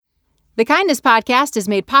The Kindness Podcast is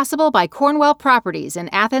made possible by Cornwell Properties in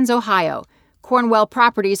Athens, Ohio. Cornwell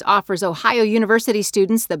Properties offers Ohio University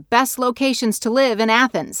students the best locations to live in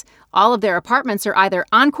Athens. All of their apartments are either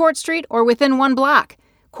on Court Street or within one block.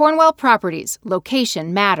 Cornwell Properties,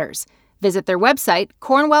 location matters. Visit their website,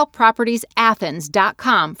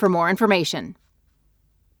 cornwellpropertiesathens.com, for more information.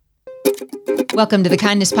 Welcome to the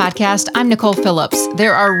Kindness Podcast. I'm Nicole Phillips.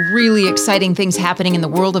 There are really exciting things happening in the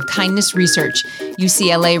world of kindness research.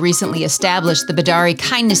 UCLA recently established the Bedari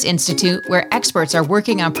Kindness Institute, where experts are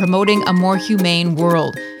working on promoting a more humane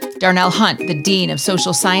world. Darnell, the Dean of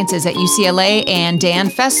Social Sciences at UCLA, and Dan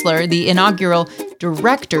Fessler, the inaugural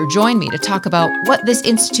director, joined me to talk about what this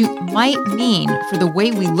institute might mean for the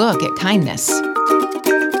way we look at kindness.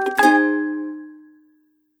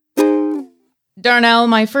 Darnell,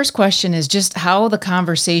 my first question is just how the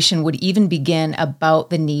conversation would even begin about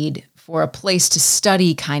the need for a place to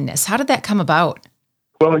study kindness. How did that come about?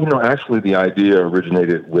 Well, actually the idea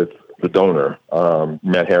originated with the donor,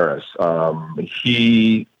 Matt Harris.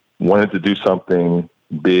 He wanted to do something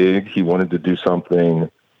big. He wanted to do something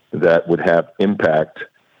that would have impact.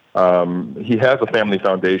 He has a family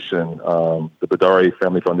foundation, the Bedari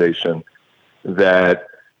Family Foundation, that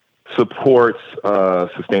supports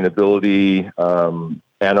sustainability,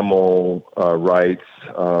 animal rights,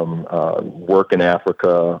 work in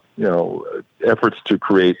Africa, efforts to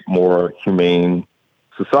create more humane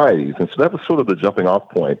societies. And so that was sort of the jumping off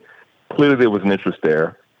point. Clearly there was an interest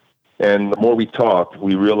there. And the more we talked,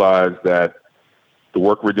 we realized that the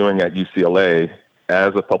work we're doing at UCLA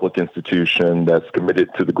as a public institution that's committed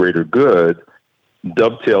to the greater good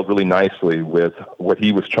dovetailed really nicely with what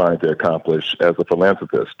he was trying to accomplish as a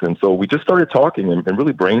philanthropist. And so we just started talking and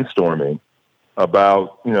really brainstorming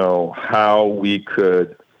about, how we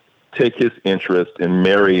could take his interest and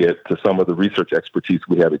marry it to some of the research expertise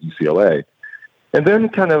we have at UCLA. And then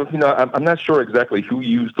kind of, I'm not sure exactly who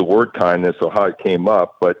used the word kindness or how it came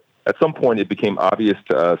up, but at some point it became obvious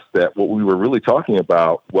to us that what we were really talking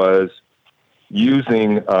about was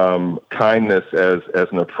using kindness as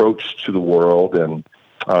an approach to the world and,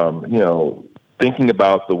 thinking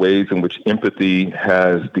about the ways in which empathy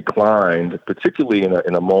has declined, particularly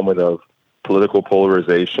in a moment of political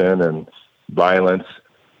polarization and violence,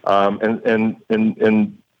 and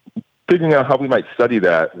figuring out how we might study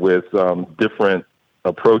that with different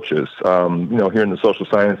approaches. Here in the social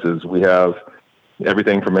sciences, we have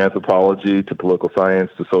everything from anthropology to political science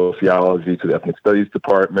to sociology to the ethnic studies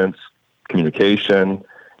departments, communication,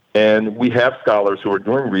 and we have scholars who are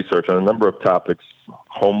doing research on a number of topics: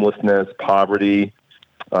 homelessness, poverty,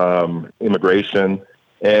 immigration,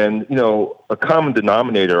 and a common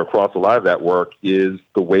denominator across a lot of that work is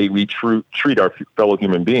the way we treat our fellow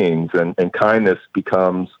human beings, and kindness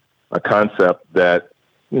becomes a concept that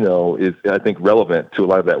is, I think, relevant to a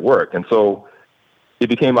lot of that work. And so it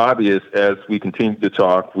became obvious as we continued to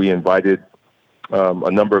talk. We invited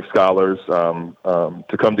a number of scholars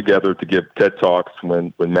to come together to give TED Talks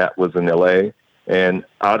when Matt was in LA. And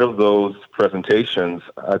out of those presentations,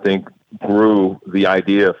 I think, grew the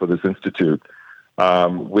idea for this institute,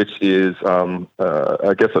 which is,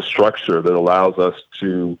 I guess, a structure that allows us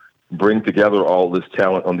to bring together all this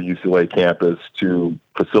talent on the UCLA campus to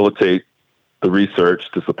facilitate the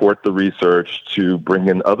research, to support the research, to bring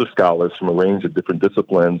in other scholars from a range of different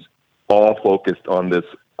disciplines, all focused on this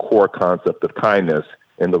core concept of kindness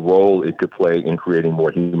and the role it could play in creating more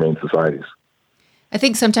humane societies. I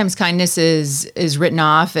think sometimes kindness is written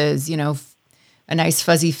off as, a nice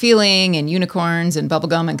fuzzy feeling and unicorns and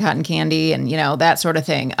bubblegum and cotton candy and, that sort of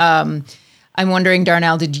thing. I'm wondering,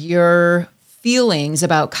 Darnell, did your feelings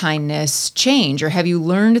about kindness change, or have you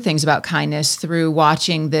learned things about kindness through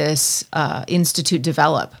watching this institute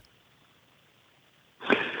develop?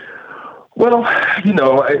 Well,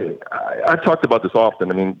 I've talked about this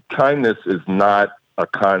often. I mean, kindness is not a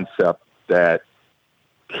concept that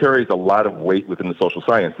carries a lot of weight within the social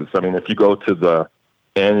sciences. I mean, if you go to the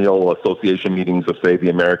annual association meetings of, say, the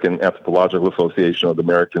American Anthropological Association or the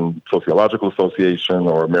American Sociological Association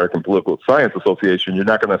or American Political Science Association, you're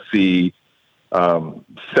not going to see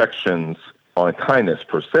sections on kindness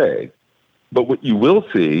per se. But what you will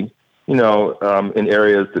see, in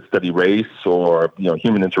areas that study race or,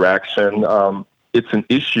 human interaction, it's an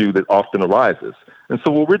issue that often arises. And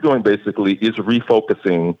so what we're doing basically is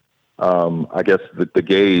refocusing, I guess, the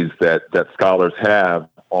gaze that scholars have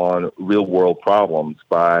on real world problems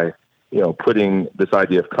by, putting this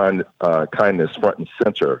idea of kindness front and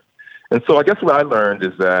center. And so I guess what I learned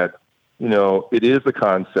is that, it is a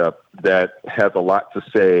concept that has a lot to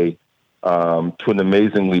say to an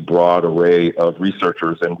amazingly broad array of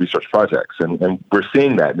researchers and research projects. And we're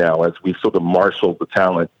seeing that now as we sort of marshal the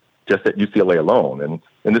talent just at UCLA alone.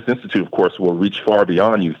 And this institute, of course, will reach far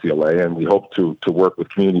beyond UCLA, and we hope to work with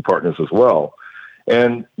community partners as well.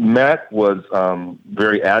 And Matt was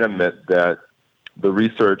very adamant that the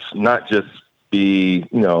research not just be,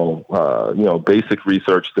 basic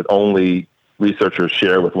research that only researchers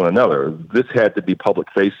share with one another. This had to be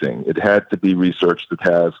public-facing. It had to be research that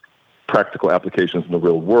has practical applications in the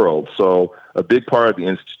real world. So a big part of the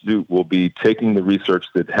institute will be taking the research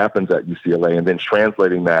that happens at UCLA and then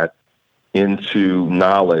translating that into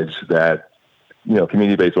knowledge that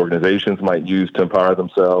community-based organizations might use to empower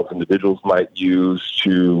themselves, individuals might use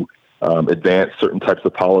to advance certain types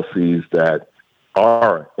of policies that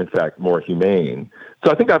are, in fact, more humane.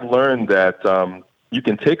 So I think I've learned that you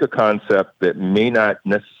can take a concept that may not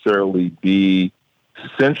necessarily be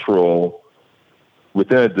central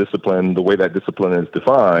within a discipline, the way that discipline is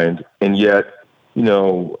defined, and yet,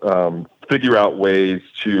 figure out ways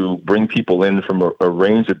to bring people in from a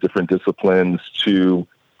range of different disciplines to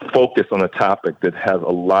focus on a topic that has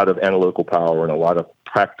a lot of analytical power and a lot of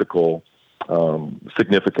practical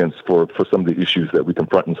significance for some of the issues that we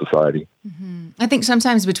confront in society. Mm-hmm. I think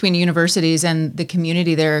sometimes between universities and the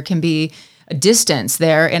community there can be a distance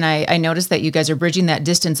there, and I noticed that you guys are bridging that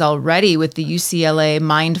distance already with the UCLA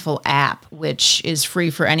Mindful app, which is free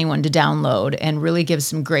for anyone to download and really gives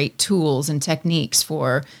some great tools and techniques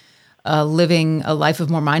for living a life of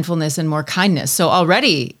more mindfulness and more kindness. So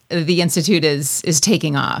already the Institute is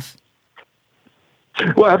taking off.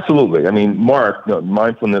 Well, absolutely. I mean, Mark,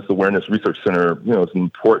 Mindfulness Awareness Research Center, is an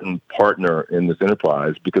important partner in this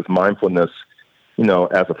enterprise because mindfulness,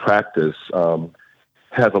 as a practice,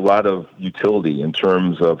 has a lot of utility in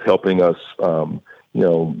terms of helping us,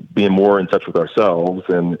 being more in touch with ourselves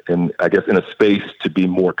and I guess in a space to be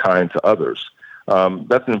more kind to others.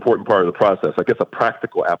 That's an important part of the process. I guess a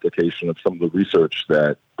practical application of some of the research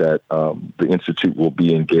that the Institute will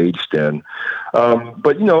be engaged in.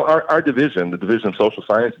 But, our division, the Division of Social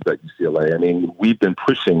Sciences at UCLA, I mean, we've been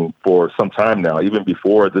pushing for some time now, even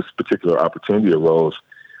before this particular opportunity arose,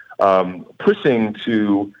 pushing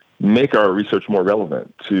to make our research more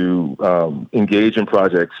relevant, to engage in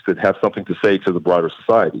projects that have something to say to the broader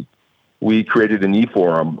society. We created an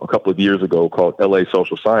e-forum a couple of years ago called LA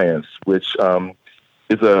Social Science, which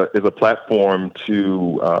is a platform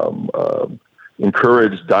to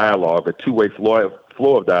encourage dialogue, a two-way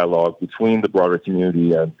flow of dialogue between the broader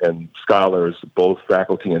community and scholars, both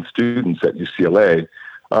faculty and students at UCLA,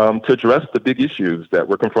 to address the big issues that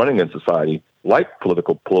we're confronting in society, like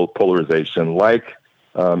political polarization, like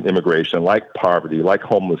immigration, like poverty, like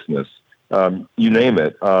homelessness, you name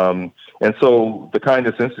it. And so the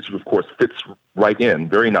Kindness Institute, of course, fits right in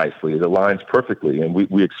very nicely. It aligns perfectly. And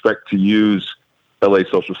we expect to use LA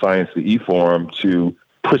Social Science, the e-forum, to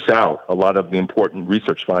push out a lot of the important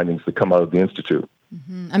research findings that come out of the Institute.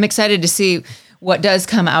 Mm-hmm. I'm excited to see what does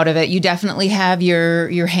come out of it. You definitely have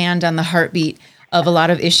your hand on the heartbeat of a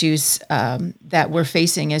lot of issues that we're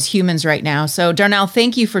facing as humans right now. So, Darnell,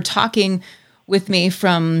 thank you for talking with me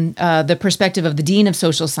from the perspective of the Dean of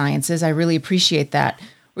Social Sciences. I really appreciate that.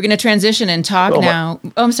 We're going to transition and talk now.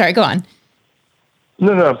 I'm sorry, go on.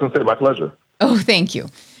 No, I was going to say my pleasure. Oh, thank you.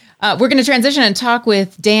 We're going to transition and talk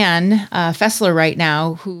with Dan Fessler right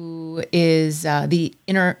now, who is the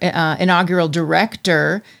inaugural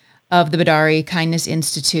director of the Bedari Kindness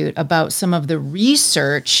Institute, about some of the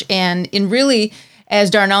research and in really, as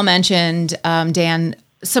Darnell mentioned, Dan,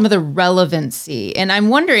 some of the relevancy. And I'm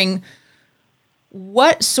wondering,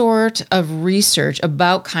 what sort of research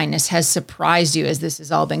about kindness has surprised you as this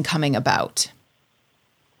has all been coming about?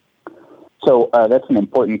 So that's an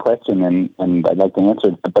important question, and I'd like to answer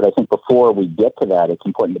it. But I think before we get to that, it's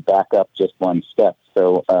important to back up just one step.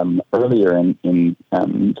 So earlier in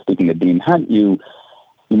speaking to Dean Hunt, you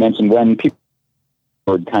mentioned when people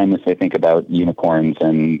word kindness, they think about unicorns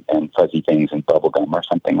and fuzzy things and bubblegum or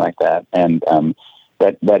something like that. And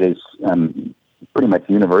that is pretty much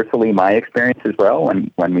universally my experience as well.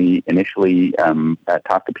 And when we initially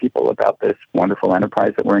talk to people about this wonderful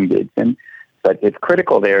enterprise that we're engaged in, but it's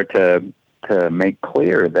critical there to make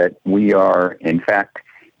clear that we are, in fact,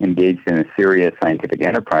 engaged in a serious scientific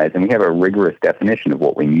enterprise, and we have a rigorous definition of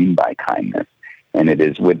what we mean by kindness. And it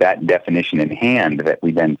is with that definition in hand that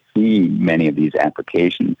we then see many of these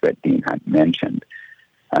applications that Dean Hunt mentioned.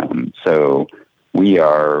 So we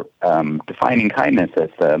are defining kindness as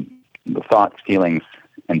the thoughts, feelings,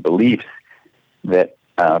 and beliefs that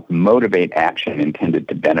motivate action intended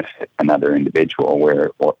to benefit another individual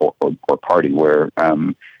or party, where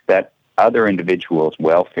that other individual's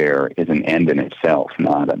welfare is an end in itself,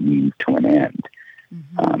 not a means to an end.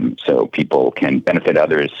 So people can benefit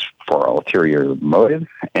others for ulterior motives,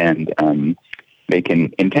 and they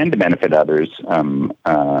can intend to benefit others,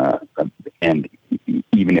 and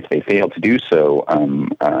even if they fail to do so,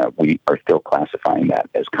 we are still classifying that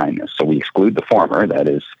as kindness. So we exclude the former, that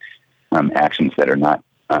is, actions that are not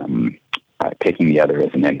taking the other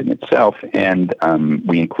as an end in itself, and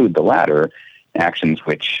we include the latter, actions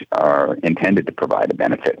which are intended to provide a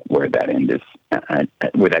benefit where that end is,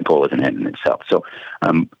 where that goal is an end in itself. So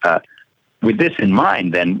with this in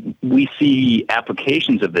mind, then, we see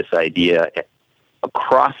applications of this idea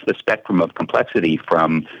across the spectrum of complexity,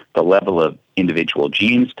 from the level of individual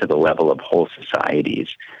genes to the level of whole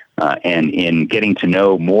societies. And in getting to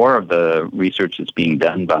know more of the research that's being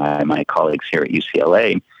done by my colleagues here at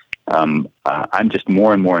UCLA, I'm just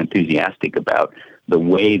more and more enthusiastic about the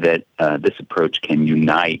way that this approach can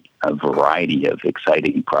unite a variety of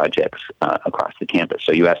exciting projects across the campus.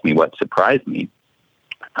 So you asked me what surprised me.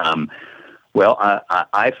 Well,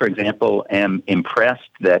 I, for example, am impressed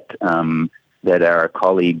that that our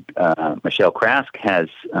colleague Michelle Krask has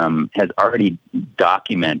already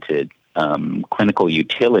documented clinical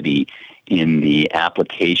utility in the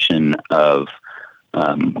application of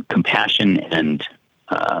compassion and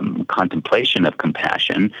contemplation of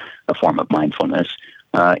compassion, a form of mindfulness,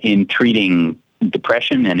 in treating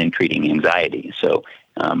depression and in treating anxiety. So,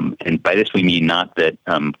 and by this we mean not that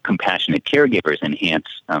compassionate caregivers enhance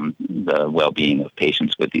the well-being of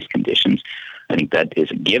patients with these conditions. I think that is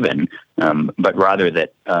a given, but rather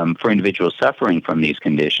that for individuals suffering from these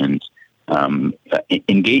conditions,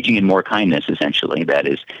 engaging in more kindness, essentially, that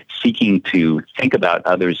is, seeking to think about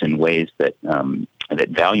others in ways that that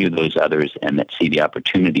value those others and that see the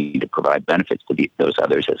opportunity to provide benefits to those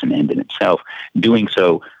others as an end in itself. Doing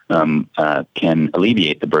so can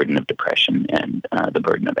alleviate the burden of depression and the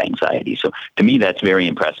burden of anxiety. So to me, that's very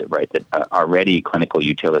impressive, right, that already clinical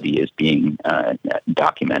utility is being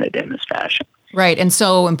documented in this fashion. Right, and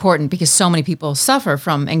so important because so many people suffer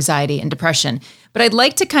from anxiety and depression. But I'd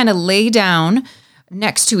like to kind of lay down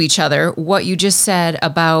next to each other what you just said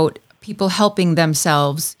about people helping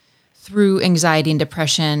themselves through anxiety and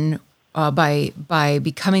depression by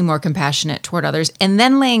becoming more compassionate toward others, and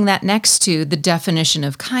then laying that next to the definition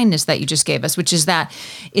of kindness that you just gave us, which is that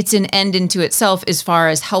it's an end into itself as far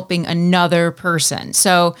as helping another person.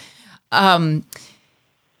 So, gosh,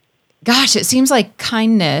 it seems like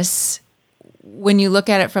kindness, when you look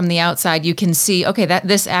at it from the outside, you can see, okay, that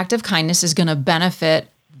this act of kindness is going to benefit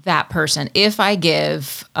that person. If I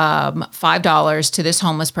give $5 to this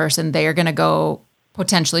homeless person, they are going to go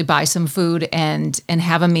potentially buy some food and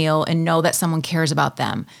have a meal and know that someone cares about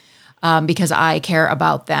them because I care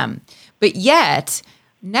about them. But yet,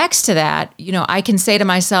 next to that, I can say to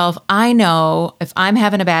myself, I know if I'm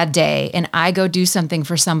having a bad day and I go do something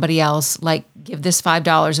for somebody else, like give this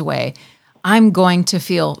 $5 away, I'm going to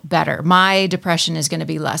feel better. My depression is going to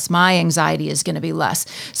be less. My anxiety is going to be less.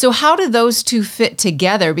 So how do those two fit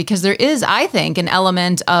together? Because there is, I think, an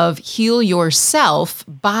element of heal yourself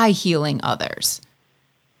by healing others.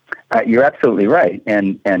 You're absolutely right.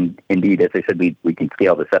 And indeed, as I said, we can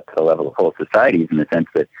scale this up to the level of whole societies in the sense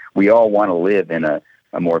that we all want to live in a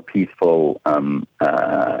more peaceful,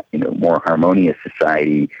 more harmonious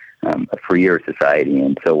society, a freer society,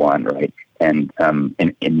 and so on, right? And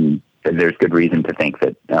there's good reason to think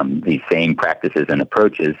that these same practices and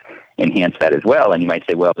approaches enhance that as well. And you might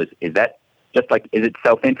say, well, is that just like, is it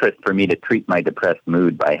self-interest for me to treat my depressed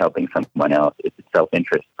mood by helping someone else? Is it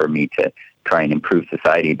self-interest for me to try and improve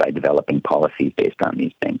society by developing policies based on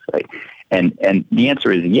these things, right? And the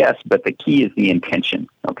answer is yes, but the key is the intention,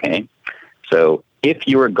 okay? So if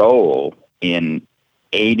your goal in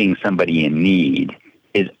aiding somebody in need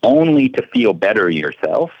is only to feel better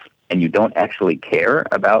yourself, and you don't actually care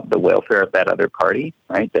about the welfare of that other party,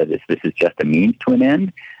 right? That is, this is just a means to an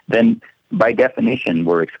end, then by definition,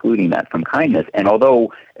 we're excluding that from kindness. And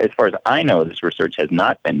although, as far as I know, this research has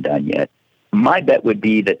not been done yet, my bet would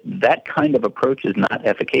be that that kind of approach is not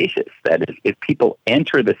efficacious. That is, if people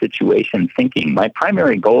enter the situation thinking, my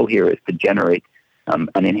primary goal here is to generate an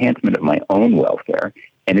enhancement of my own welfare,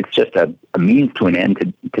 and it's just a means to an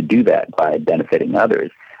end to do that by benefiting others,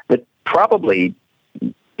 that probably,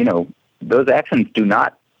 those actions do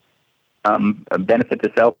not benefit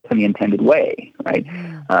the self in the intended way, right?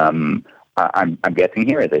 I'm guessing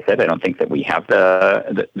here, as I said, I don't think that we have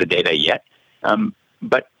the data yet.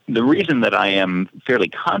 But the reason that I am fairly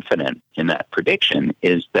confident in that prediction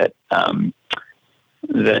is that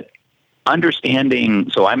that understanding.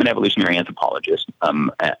 So I'm an evolutionary anthropologist,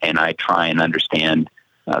 and I try and understand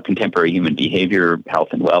contemporary human behavior, health,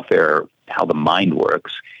 and welfare, how the mind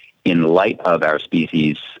works in light of our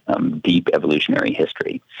species' deep evolutionary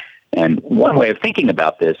history. And one way of thinking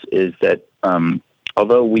about this is that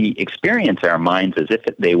although we experience our minds as if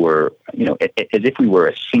they were, as if we were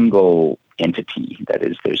a single entity. That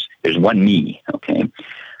is, there's one me. Okay.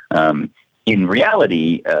 In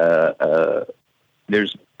reality,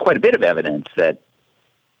 there's quite a bit of evidence that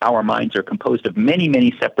our minds are composed of many,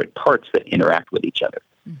 many separate parts that interact with each other,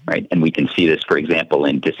 right? And we can see this, for example,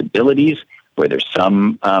 in disabilities, where there's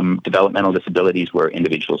some developmental disabilities where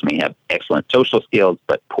individuals may have excellent social skills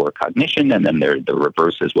but poor cognition, and then they're the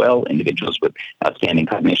reverse as well, individuals with outstanding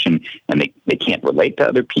cognition and they can't relate to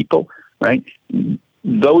other people, right?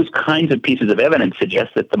 Those kinds of pieces of evidence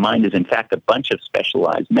suggest that the mind is in fact a bunch of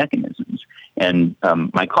specialized mechanisms. And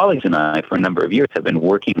my colleagues and I, for a number of years, have been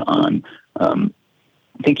working on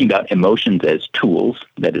thinking about emotions as tools,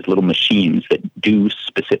 that is, little machines that do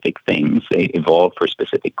specific things. They evolve for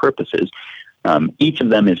specific purposes. Each of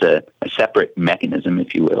them is a separate mechanism,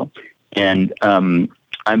 if you will. And I'm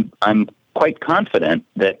quite confident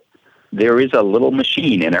that there is a little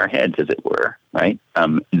machine in our heads, as it were, right,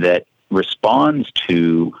 that responds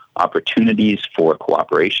to opportunities for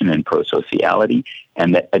cooperation and pro-sociality,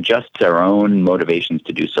 and that adjusts our own motivations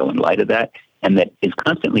to do so in light of that, and that is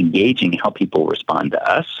constantly gauging how people respond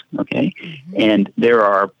to us, okay? And there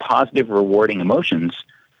are positive, rewarding emotions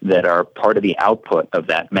that are part of the output of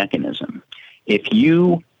that mechanism. If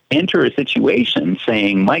you enter a situation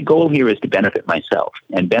saying, my goal here is to benefit myself,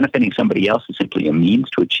 and benefiting somebody else is simply a means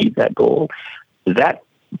to achieve that goal, that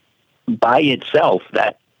by itself,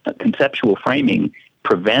 that conceptual framing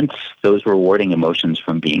prevents those rewarding emotions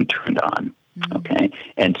from being turned on. Okay.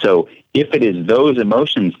 And so if it is those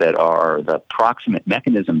emotions that are the proximate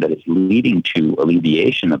mechanism that is leading to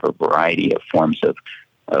alleviation of a variety of forms of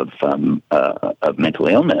mental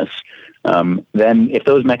illness, then if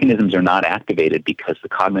those mechanisms are not activated because the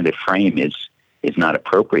cognitive frame is not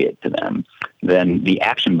appropriate to them, then the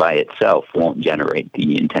action by itself won't generate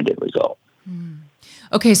the intended result.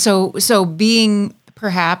 Okay. So being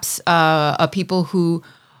perhaps a people who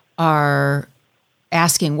are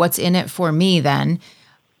asking what's in it for me, then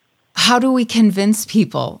how do we convince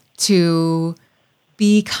people to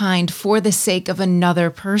be kind for the sake of another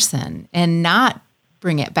person and not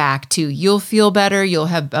bring it back to you'll feel better, you'll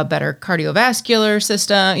have a better cardiovascular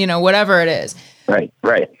system, whatever it is? Right.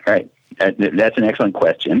 That's an excellent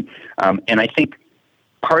question. And I think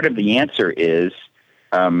part of the answer is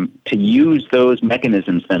to use those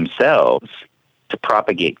mechanisms themselves to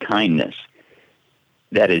propagate kindness.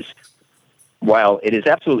 That is, while it is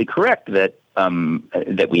absolutely correct that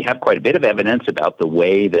that we have quite a bit of evidence about the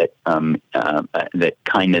way that that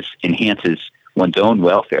kindness enhances one's own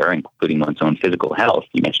welfare, including one's own physical health.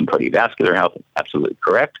 You mentioned cardiovascular health; absolutely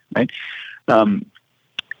correct, right?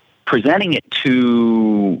 Presenting it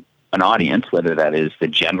to an audience, whether that is the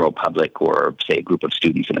general public or, say, a group of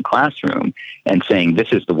students in a classroom, and saying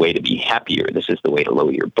this is the way to be happier, this is the way to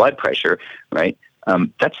lower your blood pressure, right?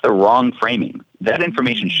 That's the wrong framing. That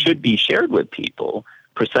information should be shared with people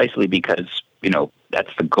precisely because,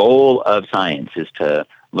 that's the goal of science, is to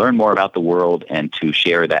learn more about the world and to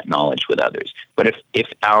share that knowledge with others. But if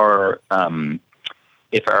our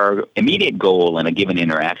immediate goal in a given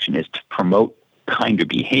interaction is to promote kinder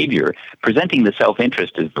behavior, presenting the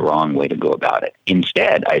self-interest is the wrong way to go about it.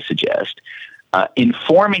 Instead, I suggest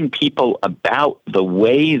informing people about the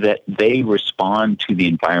way that they respond to the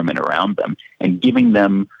environment around them and giving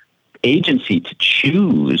them agency to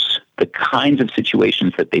choose the kinds of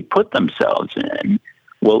situations that they put themselves in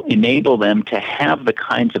will enable them to have the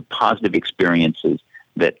kinds of positive experiences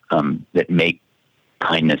that make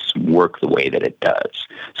kindness work the way that it does.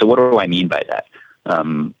 So what do I mean by that?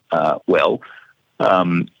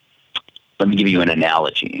 Let me give you an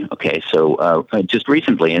analogy. Okay, so just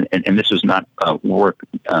recently, and this was not work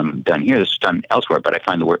done here, this was done elsewhere, but I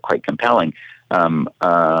find the work quite compelling.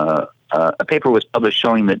 A paper was published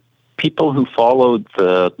showing that people who followed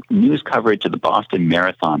the news coverage of the Boston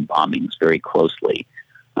Marathon bombings very closely,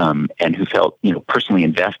 and who felt, personally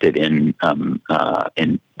invested in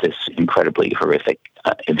this incredibly horrific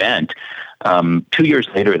event, 2 years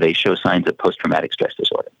later they show signs of post-traumatic stress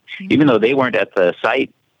disorder. Even though they weren't at the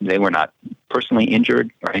site, they were not personally injured,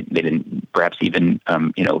 right? They didn't perhaps even,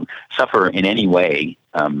 suffer in any way,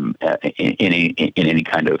 in any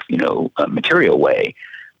kind of, material way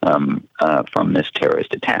from this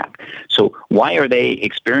terrorist attack. So why are they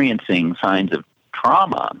experiencing signs of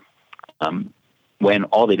trauma when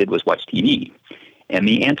all they did was watch TV? And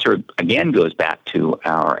the answer, again, goes back to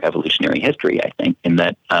our evolutionary history, I think, in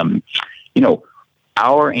that,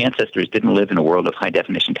 our ancestors didn't live in a world of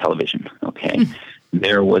high-definition television, okay?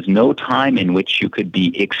 There was no time in which you could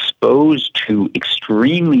be exposed to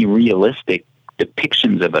extremely realistic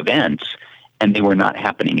depictions of events, and they were not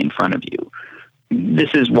happening in front of you.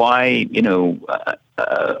 this is why,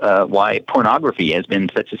 why pornography has been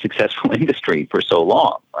such a successful industry for so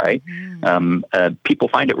long, right? People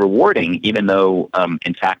find it rewarding, even though,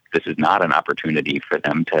 in fact, this is not an opportunity for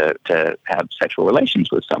them to have sexual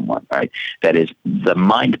relations with someone, right? That is, the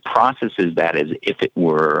mind processes that as if it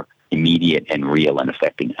were immediate and real and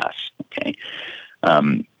affecting us, okay?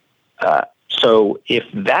 So if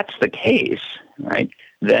that's the case, right,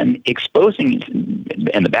 then exposing,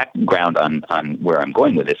 and the background on where I'm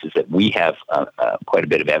going with this is that we have quite a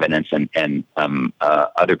bit of evidence, and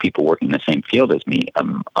other people working in the same field as me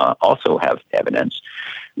also have evidence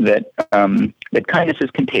that that kindness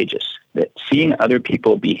is contagious, that seeing other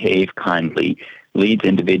people behave kindly leads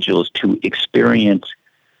individuals to experience,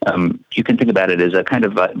 you can think about it as a kind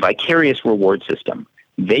of a vicarious reward system.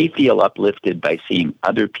 They feel uplifted by seeing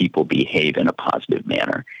other people behave in a positive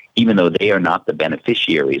manner, even though they are not the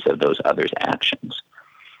beneficiaries of those others' actions.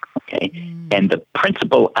 Okay? And the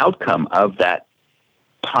principal outcome of that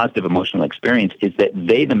positive emotional experience is that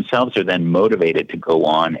they themselves are then motivated to go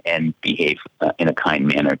on and behave in a kind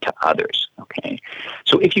manner to others. Okay?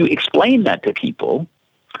 So if you explain that to people,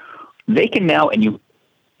 they can now, and you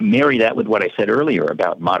marry that with what I said earlier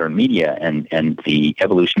about modern media and the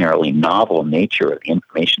evolutionarily novel nature of the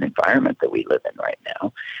information environment that we live in right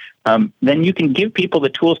now, then you can give people the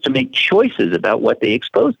tools to make choices about what they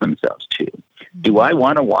expose themselves to. Do I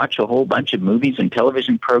want to watch a whole bunch of movies and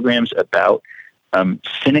television programs about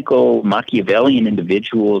cynical Machiavellian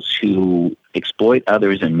individuals who exploit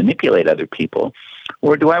others and manipulate other people?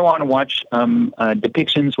 Or do I want to watch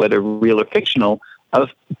depictions, whether real or fictional, of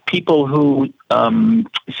people who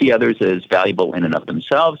see others as valuable in and of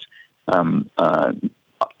themselves, and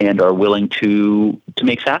are willing to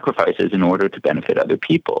make sacrifices in order to benefit other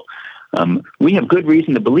people? We have good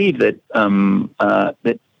reason to believe that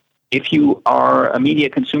that if you are a media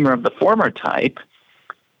consumer of the former type,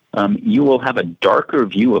 you will have a darker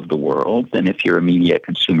view of the world than if you're a media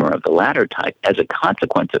consumer of the latter type. As a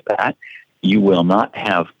consequence of that, you will not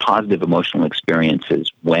have positive emotional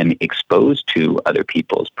experiences when exposed to other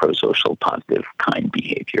people's pro-social, positive, kind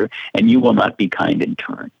behavior, and you will not be kind in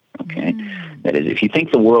turn. Okay, that is, if you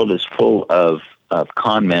think the world is full of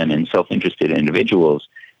con men and self-interested individuals,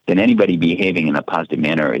 then anybody behaving in a positive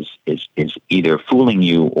manner is either fooling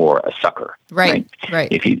you or a sucker. Right.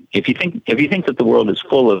 If you think that the world is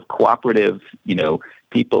full of cooperative,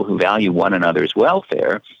 people who value one another's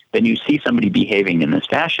welfare, then you see somebody behaving in this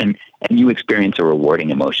fashion, and you experience a rewarding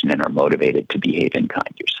emotion and are motivated to behave in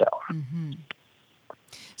kind yourself. Mm-hmm.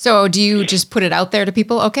 So do you just put it out there to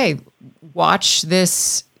people? Okay, watch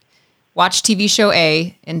TV show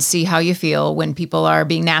A and see how you feel when people are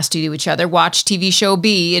being nasty to each other. Watch TV show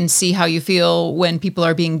B and see how you feel when people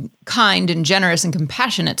are being kind and generous and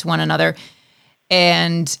compassionate to one another.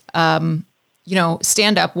 And,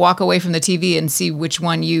 stand up, walk away from the TV and see which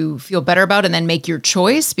one you feel better about, and then make your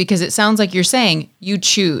choice, because it sounds like you're saying you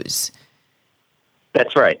choose.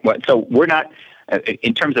 That's right. So we're not,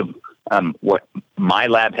 in terms of what my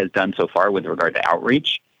lab has done so far with regard to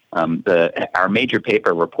outreach, our major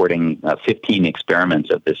paper reporting 15 experiments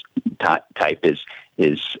of this type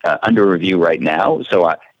is under review right now.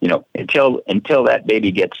 So until that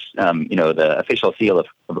baby gets the official seal of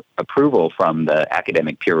approval from the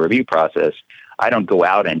academic peer review process, I don't go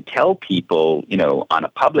out and tell people on a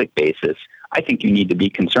public basis, I think you need to be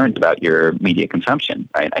concerned about your media consumption.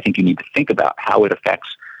 Right? I think you need to think about how it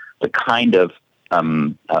affects the kind of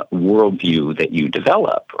worldview that you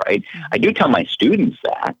develop. Right? I do tell my students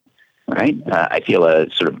that. Right, I feel a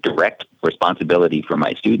sort of direct responsibility for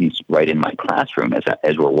my students right in my classroom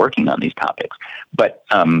as we're working on these topics. But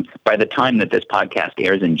by the time that this podcast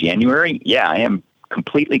airs in January, I am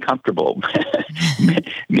completely comfortable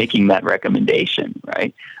making that recommendation.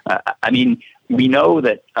 Right, we know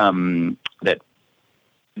that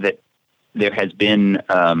that there has been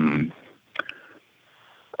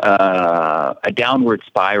a downward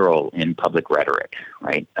spiral in public rhetoric,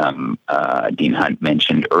 right? Dean Hunt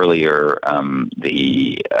mentioned earlier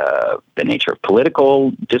the nature of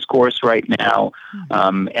political discourse right now,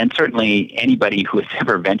 and certainly anybody who has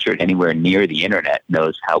ever ventured anywhere near the internet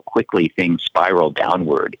knows how quickly things spiral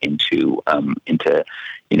downward into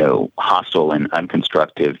hostile and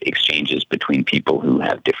unconstructive exchanges between people who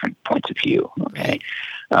have different points of view. Okay.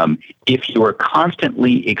 If you are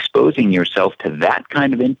constantly exposing yourself to that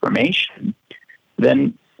kind of information,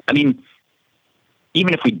 then,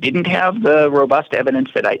 even if we didn't have the robust evidence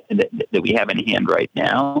that we have in hand right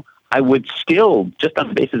now, I would still, just on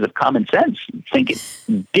the basis of common sense, think it's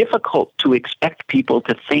difficult to expect people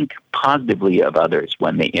to think positively of others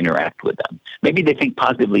when they interact with them. Maybe they think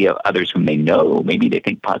positively of others whom they know. Maybe they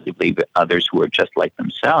think positively of others who are just like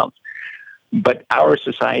themselves. But our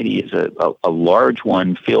society is a large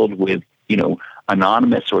one filled with,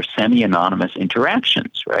 anonymous or semi-anonymous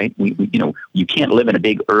interactions, right? You can't live in a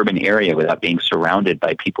big urban area without being surrounded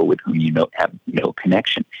by people with whom you have no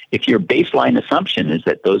connection. If your baseline assumption is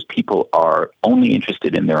that those people are only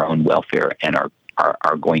interested in their own welfare and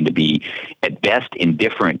are going to be at best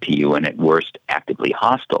indifferent to you and at worst actively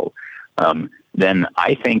hostile, then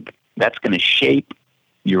I think that's going to shape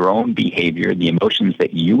your own behavior, the emotions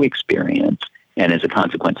that you experience, and as a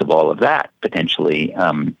consequence of all of that, potentially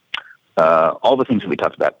all the things that we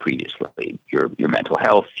talked about previously, your mental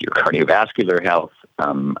health, your cardiovascular health,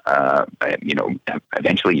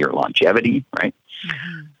 eventually your longevity, right?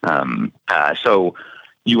 Mm-hmm. So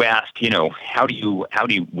you asked, how do you?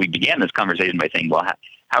 We began this conversation by saying, well,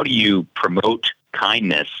 how do you promote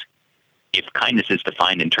kindness if kindness is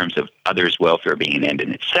defined in terms of others' welfare being an end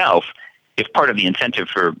in itself? If part of the incentive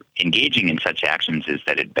for engaging in such actions is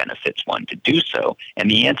that it benefits one to do so,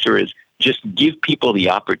 and the answer is just give people the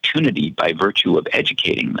opportunity by virtue of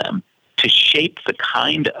educating them to shape the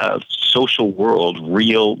kind of social world,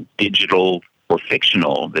 real, digital, or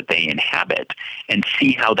fictional, that they inhabit and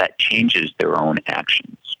see how that changes their own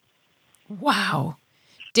actions. Wow.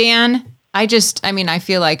 Dan, I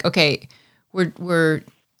feel like, okay, we're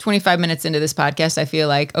 25 minutes into this podcast. I feel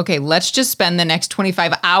like, okay, let's just spend the next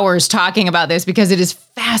 25 hours talking about this because it is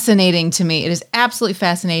fascinating to me. It is absolutely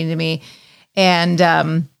fascinating to me.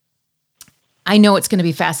 And I know it's going to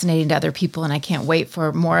be fascinating to other people, and I can't wait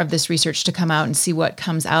for more of this research to come out and see what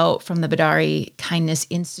comes out from the Bedari Kindness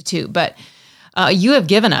Institute. But you have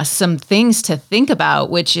given us some things to think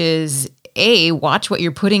about, which is A, watch what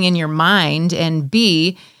you're putting in your mind, and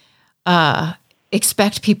B,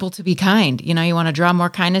 expect people to be kind. You want to draw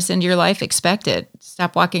more kindness into your life, expect it.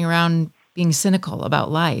 Stop walking around being cynical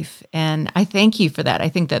about life. And I thank you for that. I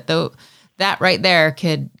think that that right there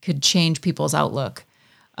could change people's outlook.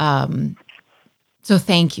 So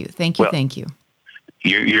thank you. Thank you.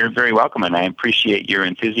 You're very welcome, and I appreciate your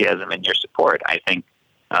enthusiasm and your support. I think,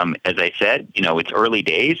 as I said, it's early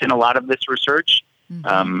days in a lot of this research,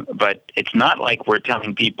 but it's not like we're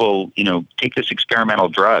telling people, take this experimental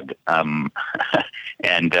drug, and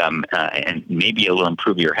maybe it'll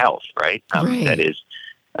improve your health, right? Right. That is,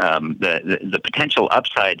 the potential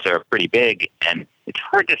upsides are pretty big, and it's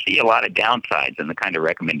hard to see a lot of downsides in the kind of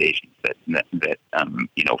recommendations that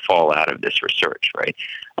fall out of this research, right?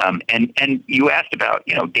 And you asked about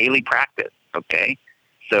daily practice, okay?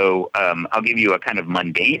 So I'll give you a kind of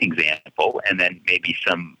mundane example, and then maybe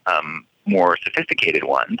some more sophisticated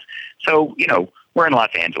ones. So we're in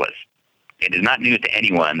Los Angeles. It is not news to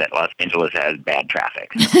anyone that Los Angeles has bad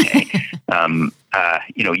traffic. Okay?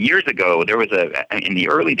 Years ago, there was in the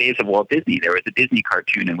early days of Walt Disney, there was a Disney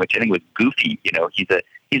cartoon in which I think it was Goofy.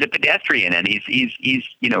 He's a pedestrian, and he's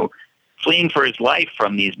fleeing for his life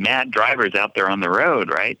from these mad drivers out there on the road,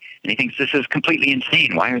 right? And he thinks this is completely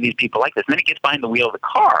insane. Why are these people like this? And then he gets behind the wheel of the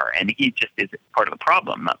car, and he just is part of the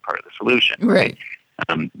problem, not part of the solution. Right.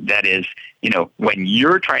 That is, when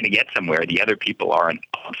you're trying to get somewhere, the other people are an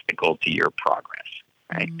obstacle to your progress,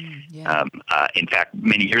 right? Yeah. In fact,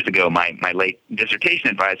 many years ago, my late dissertation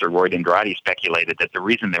advisor, Roy Dendrati, speculated that the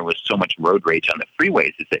reason there was so much road rage on the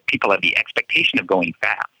freeways is that people have the expectation of going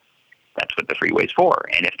fast. That's what the freeway's for.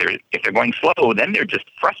 And if they're going slow, then they're just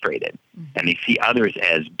frustrated, and they see others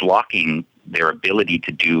as blocking their ability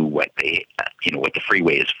to do what what the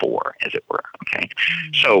freeway is for, as it were. Okay.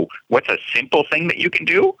 So what's a simple thing that you can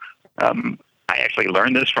do? I actually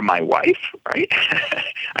learned this from my wife, right?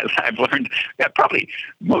 I've learned probably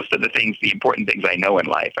most of the important things I know in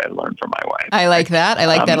life, I've learned from my wife. I like that. I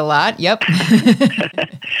like that a lot. Yep.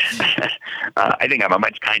 I think I'm a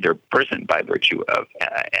much kinder person by virtue of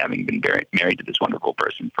having been married to this wonderful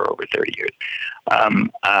person for over 30 years.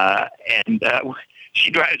 She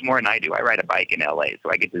drives more than I do. I ride a bike in L.A., so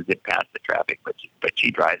I get to zip past the traffic, but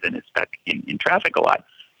she drives and is stuck in traffic a lot.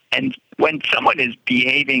 And when someone is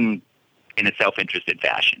behaving in a self-interested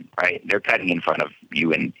fashion, right? They're cutting in front of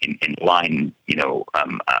you in line, in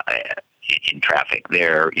traffic.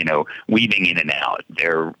 They're, weaving in and out.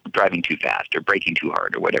 They're driving too fast or braking too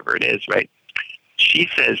hard or whatever it is, right? She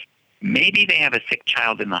says, maybe they have a sick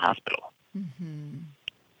child in the hospital. Mm-hmm.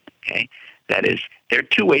 Okay? That is, there are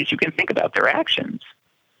two ways you can think about their actions.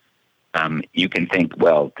 You can think,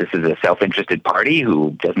 well, this is a self-interested party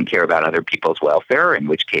who doesn't care about other people's welfare, in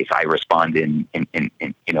which case I respond in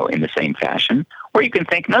the same fashion. Or you can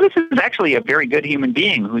think, no, this is actually a very good human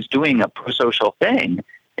being who's doing a pro-social thing.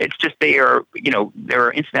 It's just there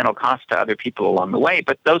are incidental costs to other people along the way,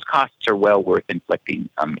 but those costs are well worth inflicting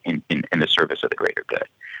in the service of the greater good.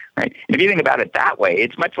 Right? And if you think about it that way,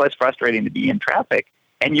 it's much less frustrating to be in traffic,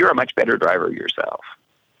 and you're a much better driver yourself.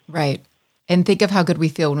 Right. And think of how good we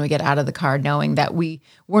feel when we get out of the car knowing that we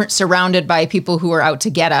weren't surrounded by people who are out to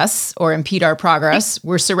get us or impede our progress.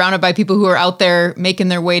 We're surrounded by people who are out there making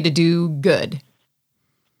their way to do good.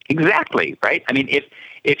 Exactly, right? I mean,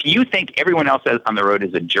 if you think everyone else on the road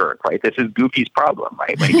is a jerk, right? This is Goofy's problem,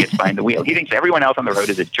 right? When he gets behind the wheel. He thinks everyone else on the road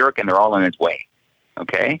is a jerk and they're all in his way,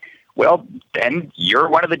 okay? Well, then you're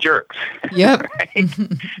one of the jerks. Yep. Right?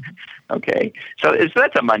 Okay. So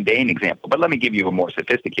that's a mundane example, but let me give you a more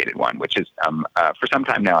sophisticated one, which is for some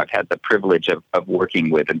time now I've had the privilege of working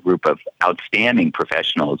with a group of outstanding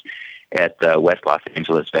professionals at the West Los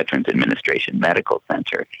Angeles Veterans Administration Medical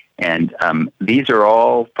Center. And these are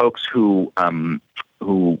all folks who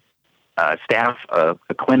staff a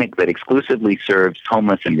clinic that exclusively serves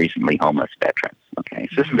homeless and recently homeless veterans. Okay,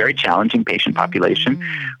 so this is a very challenging patient population,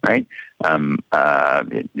 right?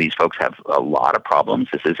 These folks have a lot of problems.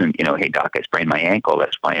 This isn't, hey, doc, I sprained my ankle.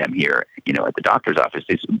 That's why I'm here, at the doctor's office.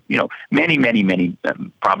 There's, many, many, many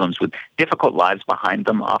problems with difficult lives behind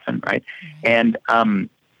them often, right? And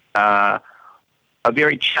a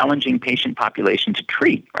very challenging patient population to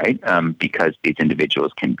treat, right? Because these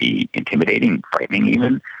individuals can be intimidating, frightening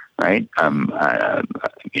even, right?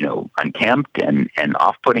 Unkempt and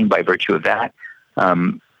off-putting by virtue of that,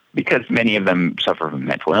 because many of them suffer from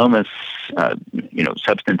mental illness,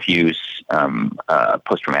 substance use,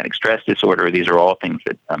 post-traumatic stress disorder. These are all things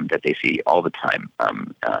that they see all the time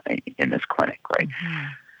in this clinic, right? Mm-hmm.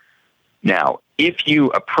 Now, if you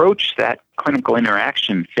approach that clinical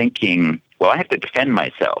interaction thinking, well, I have to defend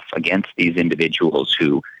myself against these individuals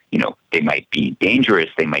who, they might be dangerous,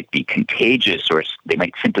 they might be contagious, or they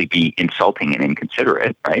might simply be insulting and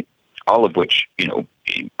inconsiderate, right? All of which,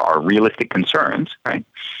 are realistic concerns, right?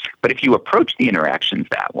 But if you approach the interactions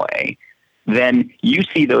that way, then you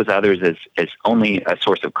see those others as only a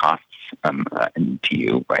source of costs to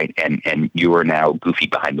you, right? And you are now Goofy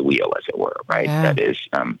behind the wheel, as it were, right? Yeah. That is,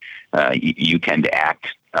 you tend to act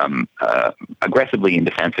aggressively in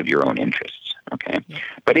defense of your own interests, okay? Yeah.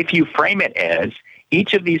 But if you frame it as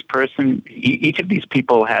each of these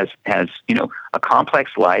people has a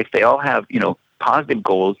complex life. They all have positive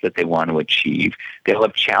goals that they want to achieve. They all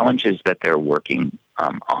have challenges that they're working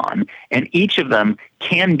on, and each of them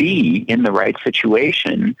can be, in the right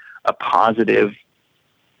situation, a positive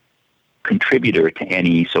contributor to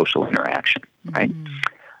any social interaction, right?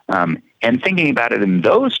 Mm-hmm. And thinking about it in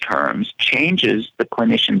those terms changes the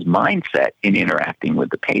clinician's mindset in interacting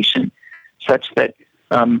with the patient, such that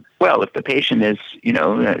if the patient is,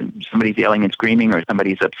 somebody's yelling and screaming, or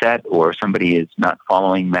somebody's upset, or somebody is not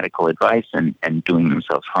following medical advice and doing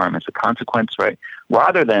themselves harm as a consequence, right?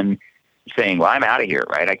 Rather than saying, well, I'm out of here,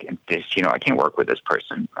 right? I can't work with this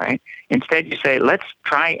person, right? Instead, you say, let's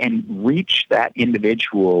try and reach that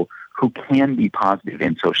individual who can be positive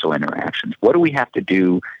in social interactions. What do we have to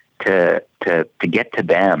do to get to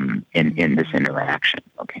them in this interaction?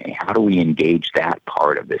 Okay, how do we engage that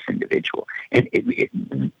part of this individual?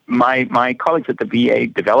 My colleagues at the VA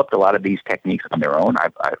developed a lot of these techniques on their own.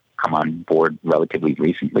 I've come on board relatively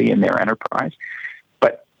recently in their enterprise,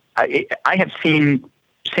 but I have seen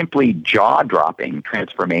simply jaw-dropping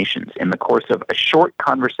transformations in the course of a short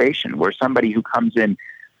conversation where somebody who comes in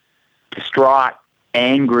distraught,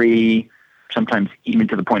 angry, sometimes even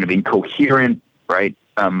to the point of incoherent, right?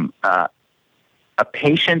 A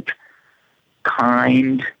patient,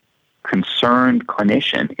 kind, concerned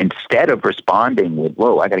clinician, instead of responding with,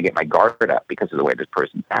 whoa, I got to get my guard up because of the way this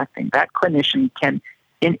person's acting, that clinician can,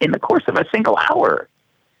 in the course of a single hour,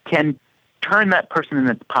 can turn that person in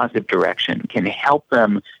a positive direction, can help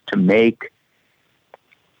them to make,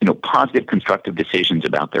 positive, constructive decisions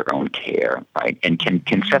about their own care, right? And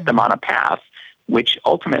can set them on a path which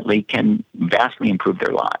ultimately can vastly improve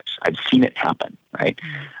their lives. I've seen it happen, right?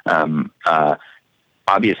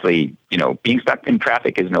 Obviously, being stuck in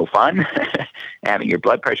traffic is no fun. Having your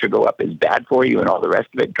blood pressure go up is bad for you, and all the rest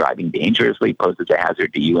of it. Driving dangerously poses a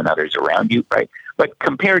hazard to you and others around you, right? But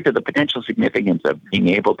compared to the potential significance of being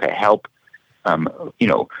able to help,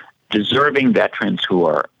 deserving veterans who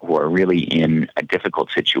are really in a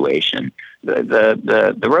difficult situation,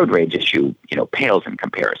 the road rage issue, pales in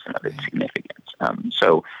comparison of its significance.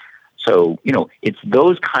 So it's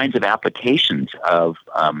those kinds of applications of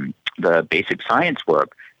the basic science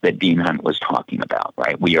work that Dean Hunt was talking about,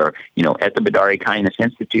 right? We are, at the Bedari Kindness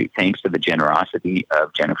Institute, thanks to the generosity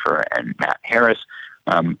of Jennifer and Matt Harris,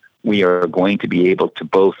 we are going to be able to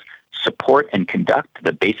both support and conduct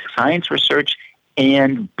the basic science research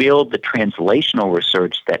and build the translational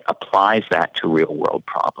research that applies that to real-world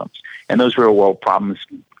problems. And those real-world problems,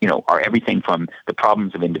 are everything from the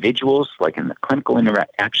problems of individuals, like in the clinical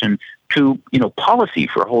interaction, to, policy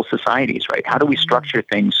for whole societies, right? How do we structure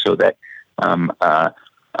things so that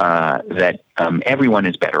everyone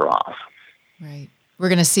is better off? Right. We're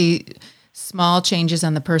going to see small changes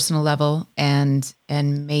on the personal level and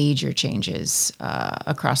major changes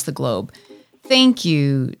across the globe. Thank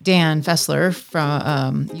you, Dan Fessler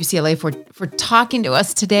from UCLA for talking to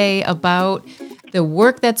us today about the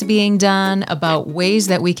work that's being done, about ways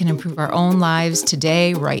that we can improve our own lives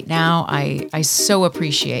today, right now. I so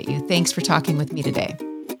appreciate you. Thanks for talking with me today.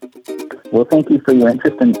 Well, thank you for your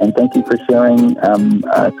interest, and thank you for sharing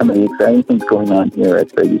some of the exciting things going on here at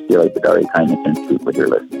the UCLA Bedari Kindness Institute with your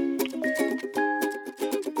listeners.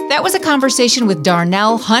 That was a conversation with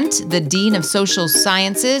Darnell Hunt, the Dean of Social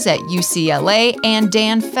Sciences at UCLA, and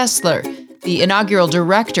Dan Fessler, the inaugural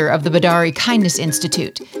director of the Bedari Kindness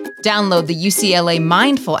Institute. Download the UCLA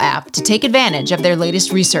Mindful app to take advantage of their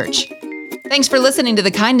latest research. Thanks for listening to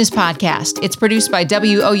the Kindness Podcast. It's produced by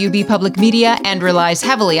WOUB Public Media and relies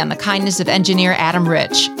heavily on the kindness of engineer Adam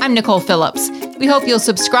Rich. I'm Nicole Phillips. We hope you'll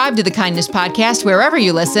subscribe to the Kindness Podcast wherever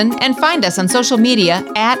you listen and find us on social media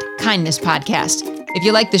at Kindness Podcast. If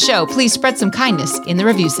you like the show, please spread some kindness in the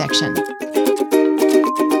review section.